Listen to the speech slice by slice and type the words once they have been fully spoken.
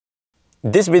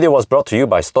This video was brought to you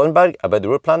by Stormberg, a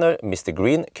weather planner,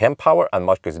 MisterGreen, Kempower and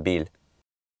Marcus Bil.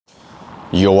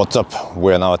 Yo, what's up?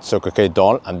 We're now at Circle K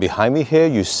Dawn, and behind me here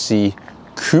you see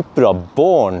Cupra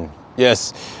Born.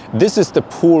 Yes, this is the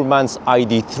poor man's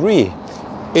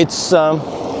ID3. It's,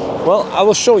 well, I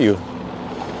will show you.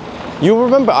 You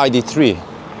remember ID3?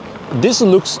 This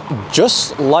looks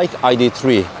just like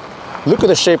ID3. Look at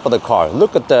the shape of the car.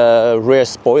 Look at the rear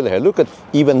spoiler here. Look at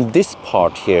even this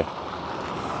part here.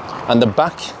 And the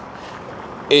back,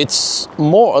 it's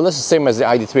more or less the same as the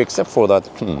ID3 except for that.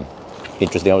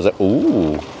 Interesting. I was like,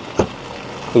 ooh.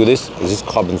 Look at this. Is this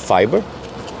carbon fiber?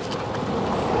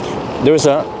 There's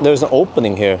an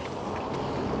opening here,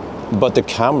 but the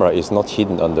camera is not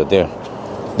hidden under there.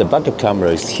 The backup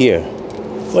camera is here.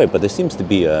 Wait, but there seems to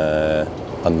be a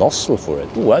nozzle for it.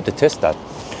 Ooh, I have to test that.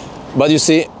 But you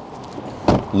see,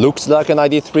 looks like an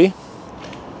ID3,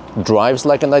 drives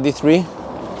like an ID3,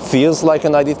 feels like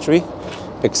an ID3,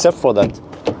 except for that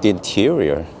the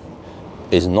interior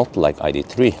is not like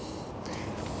ID3.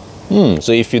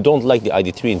 So if you don't like the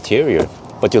ID3 interior,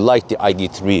 but you like the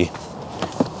ID3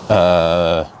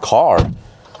 car,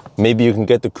 maybe you can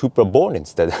get the Cupra Born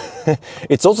instead.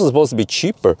 It's also supposed to be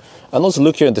cheaper. And also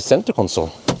look here in the center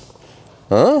console.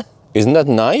 Huh? Isn't that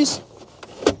nice?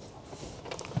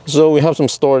 So we have some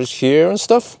storage here and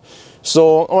stuff.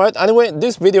 So, all right, anyway,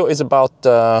 this video is about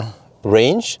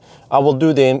range. I will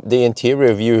do the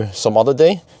interior view some other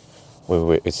day.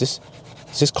 Wait, is this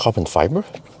carbon fiber?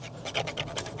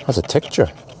 Has a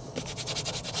texture.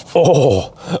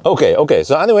 Oh, okay.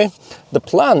 So anyway, the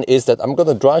plan is that I'm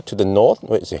gonna drive to the north.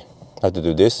 Wait, see, I have to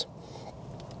do this.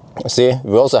 See,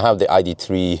 we also have the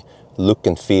ID3 look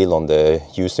and feel on the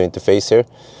user interface here.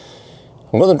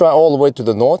 I'm gonna drive all the way to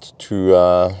the north to,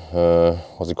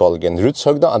 what's it called again,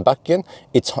 Rudshøgda and back again.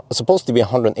 It's supposed to be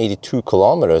 182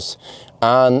 kilometers.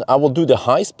 And I will do the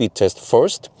high speed test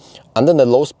first and then the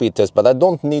low speed test, but I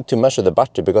don't need to measure the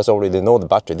battery because I already know the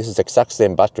battery. This is the exact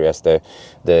same battery as the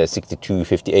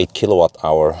 6258 kilowatt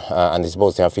hour, and it's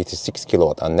supposed to have 56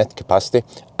 kilowatt and net capacity,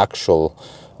 actual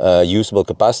usable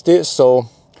capacity. So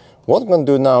what I'm gonna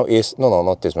do now is, no,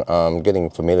 not this one. I'm getting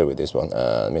familiar with this one.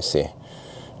 Let me see.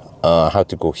 I have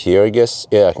to go here, I guess.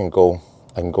 Yeah, I can go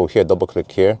here, double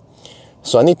click here.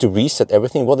 So I need to reset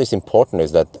everything. What is important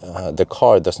is that the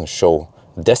car doesn't show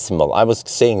decimal. I was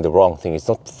saying the wrong thing. It's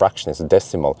not fraction, it's a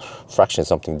decimal. Fraction is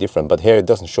something different, but here it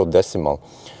doesn't show decimal.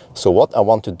 So what I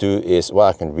want to do is, well,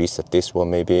 I can reset this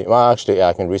one maybe. Well, actually, yeah,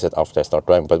 I can reset after I start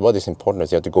driving. But what is important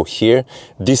is you have to go here,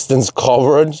 distance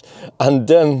coverage, and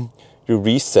then you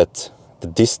reset the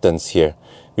distance here.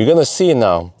 You're gonna see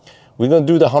now, we're gonna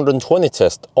do the 120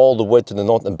 test all the way to the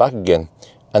north and back again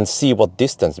and see what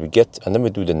distance we get, and then we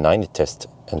do the 90 test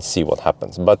and see what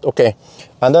happens. But okay,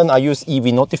 and then I use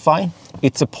EV Notify.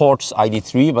 It supports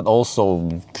ID3 but also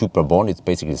Cupra Born. It's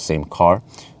basically the same car.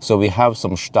 So we have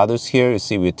some status here. You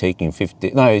see we're taking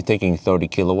 30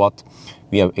 kilowatt.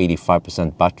 We have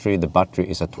 85% battery. The battery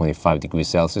is at 25 degrees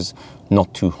Celsius.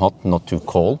 Not too hot, not too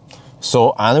cold.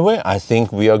 So anyway, I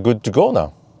think we are good to go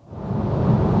now.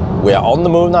 We are on the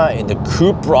move now in the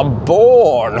Cupra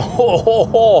Born.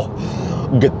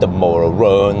 Get the motor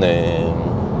running.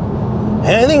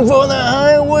 Heading for the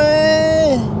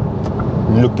highway.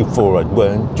 Looking for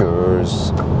adventures.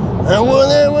 And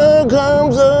whatever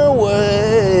comes our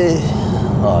way.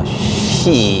 Oh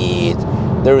shit.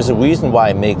 There is a reason why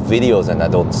I make videos and I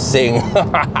don't sing.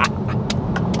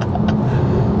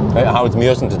 How is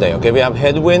Bjørn today? Okay, we have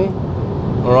headwind.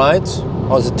 Alright.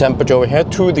 How's the temperature over here?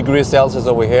 2 degrees Celsius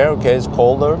over here. Okay, it's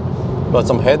colder. Got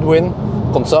some headwind.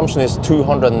 Consumption is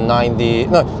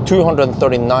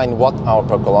 239 watt hour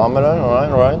per kilometer.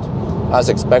 All right, as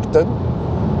expected.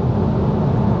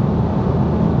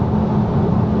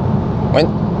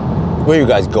 Where are you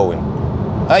guys going?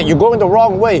 Hey, you're going the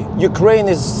wrong way. Ukraine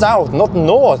is south, not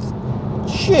north.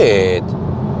 Shit.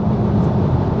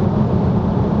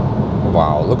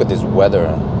 Wow, look at this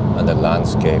weather and the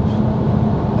landscape.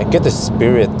 I get the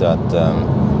spirit that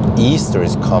Easter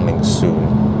is coming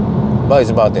soon. Well, it's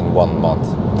about in 1 month.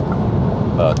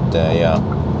 But yeah,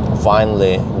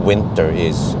 finally winter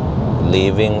is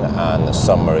leaving and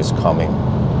summer is coming.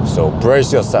 So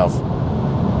brace yourself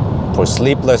for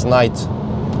sleepless night.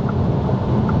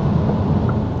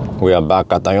 We are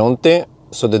back at Ioniq.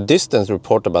 So the distance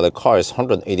reported by the car is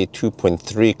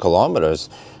 182.3 kilometers.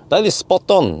 That is spot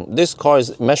on. This car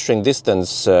is measuring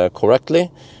distance correctly.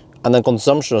 And then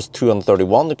consumption was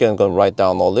 231. You can go write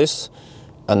down all this.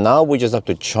 And now we just have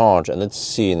to charge. And let's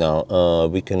see now.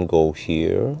 We can go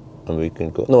here. And we can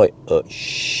go... No, wait. How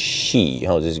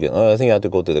is this going? I think I have to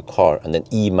go to the car. And then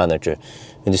e-manager.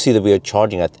 And you see that we are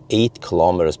charging at 8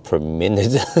 kilometers per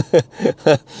minute.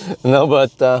 No,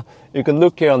 but you can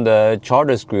look here on the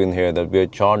charger screen here that we are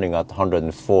charging at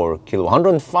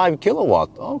 105 kilowatt.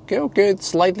 Okay, it's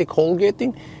slightly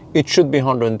colgating. It should be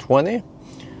 120.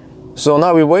 So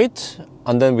now we wait,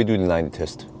 and then we do the 90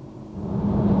 test.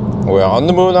 We're on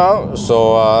the move now.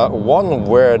 So one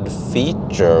weird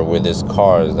feature with this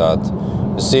car is that,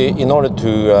 you see, in order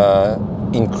to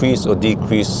increase or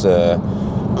decrease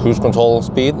cruise control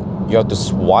speed, you have to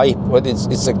swipe. But it's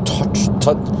like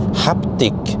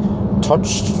haptic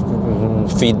touch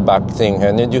feedback thing,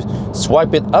 and then you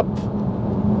swipe it up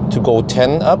to go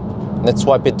 10 up, and then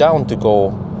swipe it down to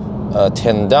go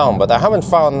 10 down. But I haven't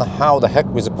found how the heck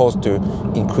we're supposed to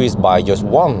increase by just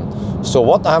 1. So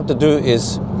what I have to do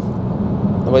is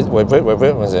wait,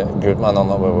 was it good? No,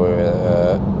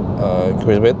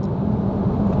 increase a bit.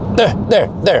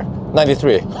 There,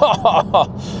 93.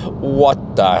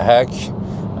 What the heck?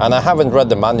 And I haven't read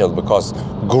the manual because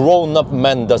grown-up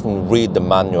men doesn't read the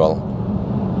manual.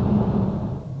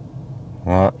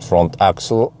 Front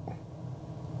axle.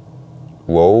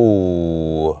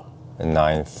 Whoa,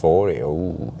 940.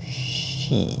 Oh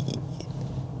shit.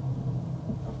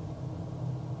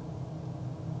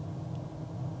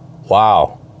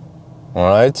 Wow. All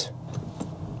right.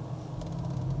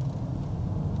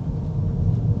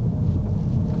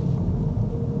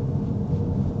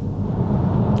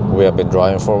 We have been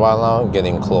driving for a while now,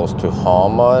 getting close to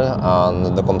Hamar,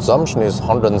 and the consumption is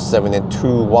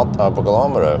 172 watt-hour per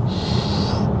kilometer.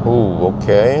 Ooh,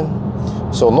 okay.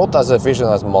 So not as efficient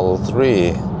as Model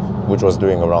 3, which was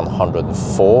doing around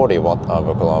 140 watt-hour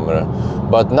per kilometer.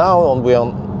 But now we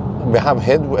have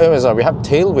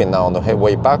tailwind now on the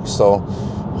way back, so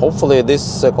hopefully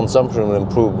this consumption will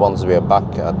improve once we are back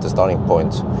at the starting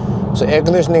point. So air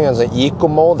conditioning is an eco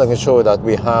mode. I can show you that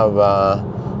we have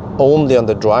only on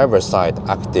the driver's side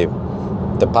active.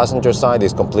 The passenger side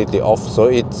is completely off, so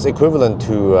it's equivalent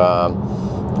to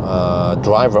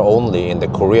driver only in the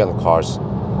Korean cars.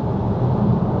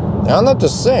 And I have to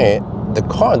say, the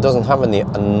car doesn't have any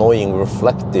annoying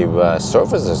reflective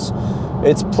surfaces.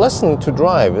 It's pleasant to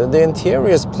drive. The interior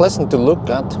is pleasant to look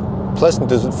at, pleasant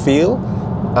to feel,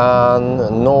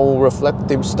 and no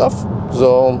reflective stuff.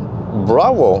 So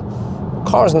bravo.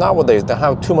 Cars nowadays, they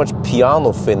have too much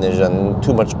piano finish and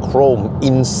too much chrome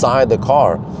inside the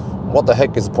car. What the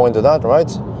heck is the point of that, right?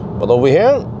 But over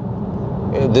here,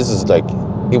 this is like,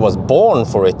 it was born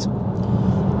for it.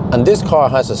 And this car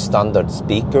has a standard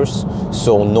speakers,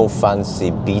 so no fancy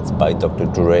Beats by Dr.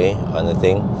 Dre or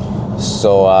anything.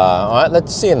 So, all right,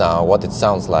 let's see now what it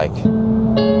sounds like.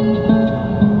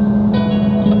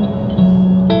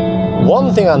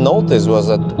 One thing I noticed was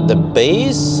that the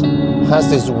bass has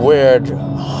this weird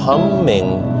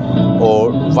humming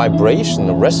or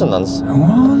vibration, resonance.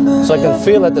 So I can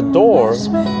feel at the door.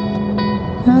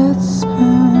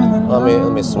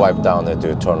 Let me swipe down there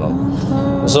to turn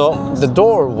on. So the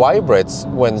door vibrates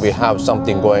when we have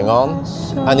something going on,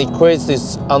 and it creates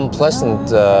this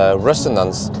unpleasant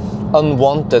resonance,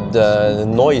 unwanted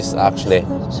noise actually.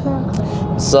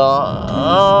 So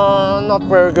not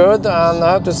very good, and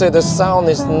I have to say the sound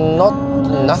is not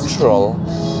natural.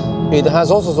 It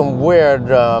has also some weird,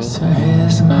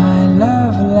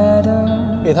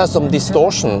 it has some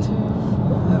distortion.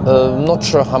 Not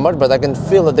sure how much, but I can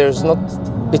feel that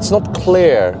it's not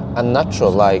clear and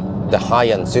natural like the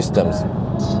high-end systems.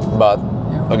 But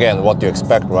again, what do you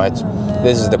expect, right?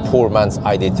 This is the poor man's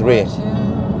ID3.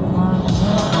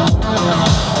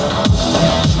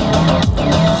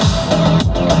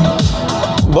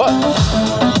 But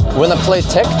when I play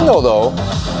techno though,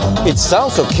 it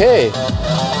sounds okay.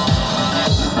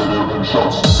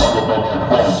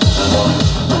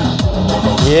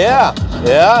 Yeah,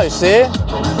 you see?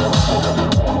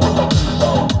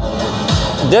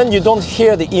 Then you don't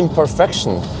hear the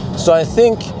imperfection. So I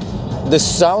think the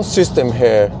sound system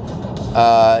here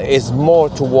is more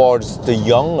towards the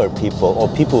younger people, or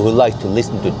people who like to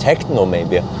listen to techno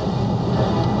maybe.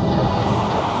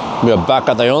 We are back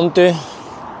at Ioniq.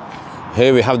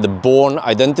 Here we have the Born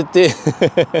identity.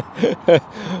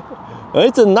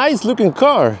 It's a nice looking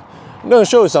car. I'm going to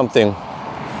show you something.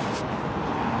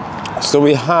 So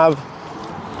we have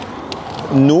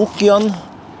Nokian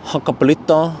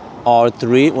Hakkapeliitta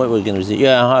R3. What we're going to see?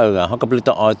 Yeah,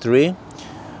 Hakkapeliitta R3.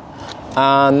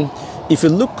 And if you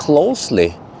look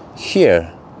closely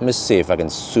here, let me see if I can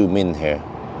zoom in here.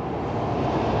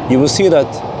 You will see that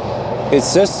it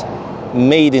says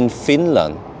made in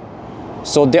Finland.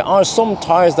 So there are some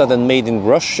tires that are made in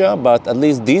Russia, but at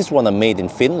least these ones are made in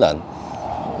Finland.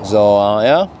 So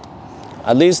yeah,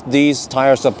 at least these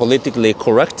tires are politically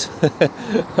correct.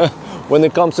 when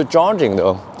it comes to charging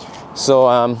though.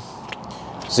 So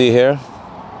see here,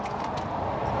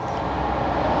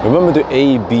 remember the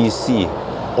ABC,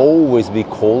 always be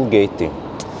Colgating.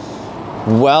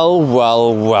 Well,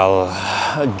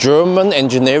 German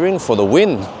engineering for the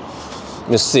win.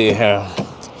 You see here,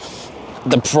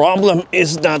 the problem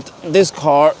is that this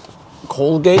car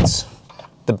Colgates,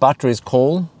 the battery is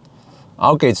cold.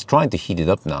 Okay, it's trying to heat it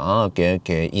up now.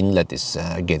 Okay, inlet is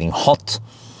getting hot,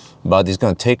 but it's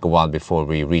gonna take a while before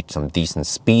we reach some decent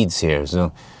speeds here.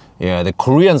 So yeah, the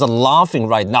Koreans are laughing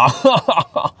right now.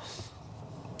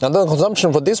 And the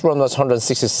consumption for this run was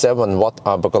 167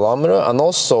 watt-hour per kilometer, and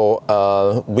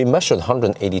also we measured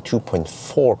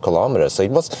 182.4 kilometers, so it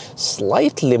was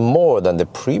slightly more than the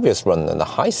previous run and the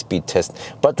high-speed test.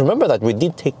 But remember that we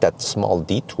did take that small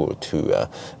detour to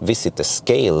visit the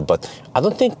scale, but I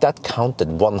don't think that counted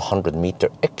 100 meter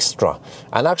extra.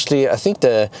 And actually, I think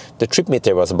the trip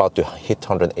meter was about to hit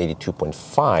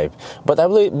 182.5, but I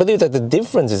believe that the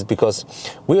difference is because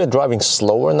we were driving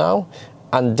slower now,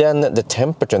 and then the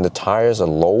temperature in the tires are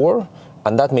lower,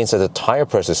 and that means that the tire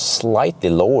pressure is slightly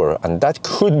lower, and that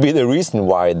could be the reason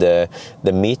why the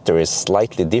meter is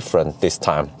slightly different this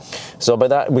time. So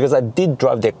because I did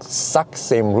drive the exact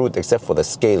same route except for the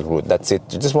scale route, that's it.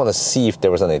 You just want to see if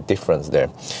there was any difference there.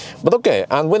 But okay,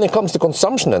 and when it comes to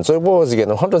consumption then, so it was again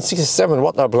 167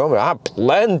 watt-hour per kilometer. I have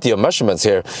plenty of measurements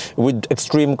here with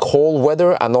extreme cold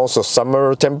weather and also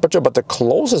summer temperature, but the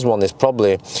closest one is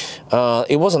probably,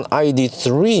 it was an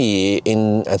ID3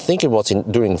 in, I think it was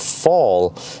during fall,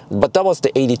 but that was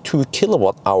the 82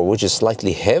 kilowatt hour, which is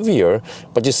slightly heavier,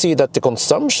 but you see that the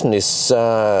consumption is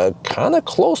kind of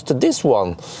close to this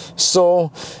one.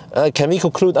 So can we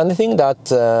conclude anything that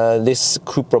this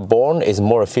Cupra Born is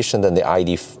more efficient than the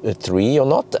ID3 or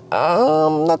not?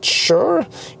 I'm not sure.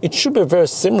 It should be very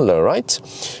similar, right?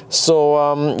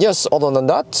 So yes, other than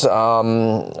that,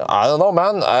 I don't know,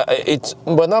 man.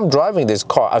 When I'm driving this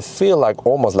car, I feel like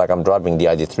almost like I'm driving the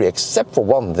ID3, except for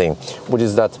one thing, which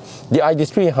is that the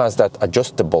ID3 has that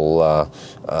adjustable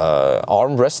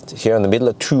armrest here in the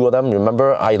middle, two of them,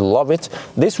 remember? I love it.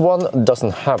 This one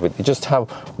doesn't have it. It just have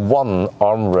one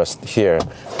armrest here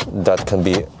that can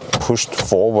be pushed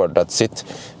forward, that's it.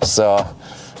 So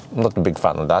I'm not a big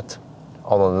fan of that.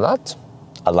 Other than that,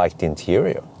 I like the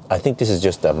interior. I think this is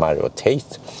just a matter of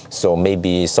taste. So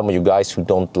maybe some of you guys who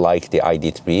don't like the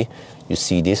ID3, you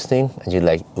see this thing and you're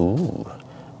like, ooh,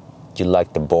 you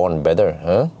like the Born better,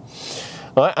 huh?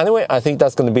 Alright, anyway, I think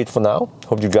that's going to be it for now.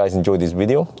 Hope you guys enjoyed this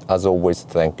video. As always,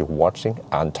 thank you for watching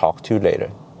and talk to you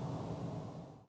later.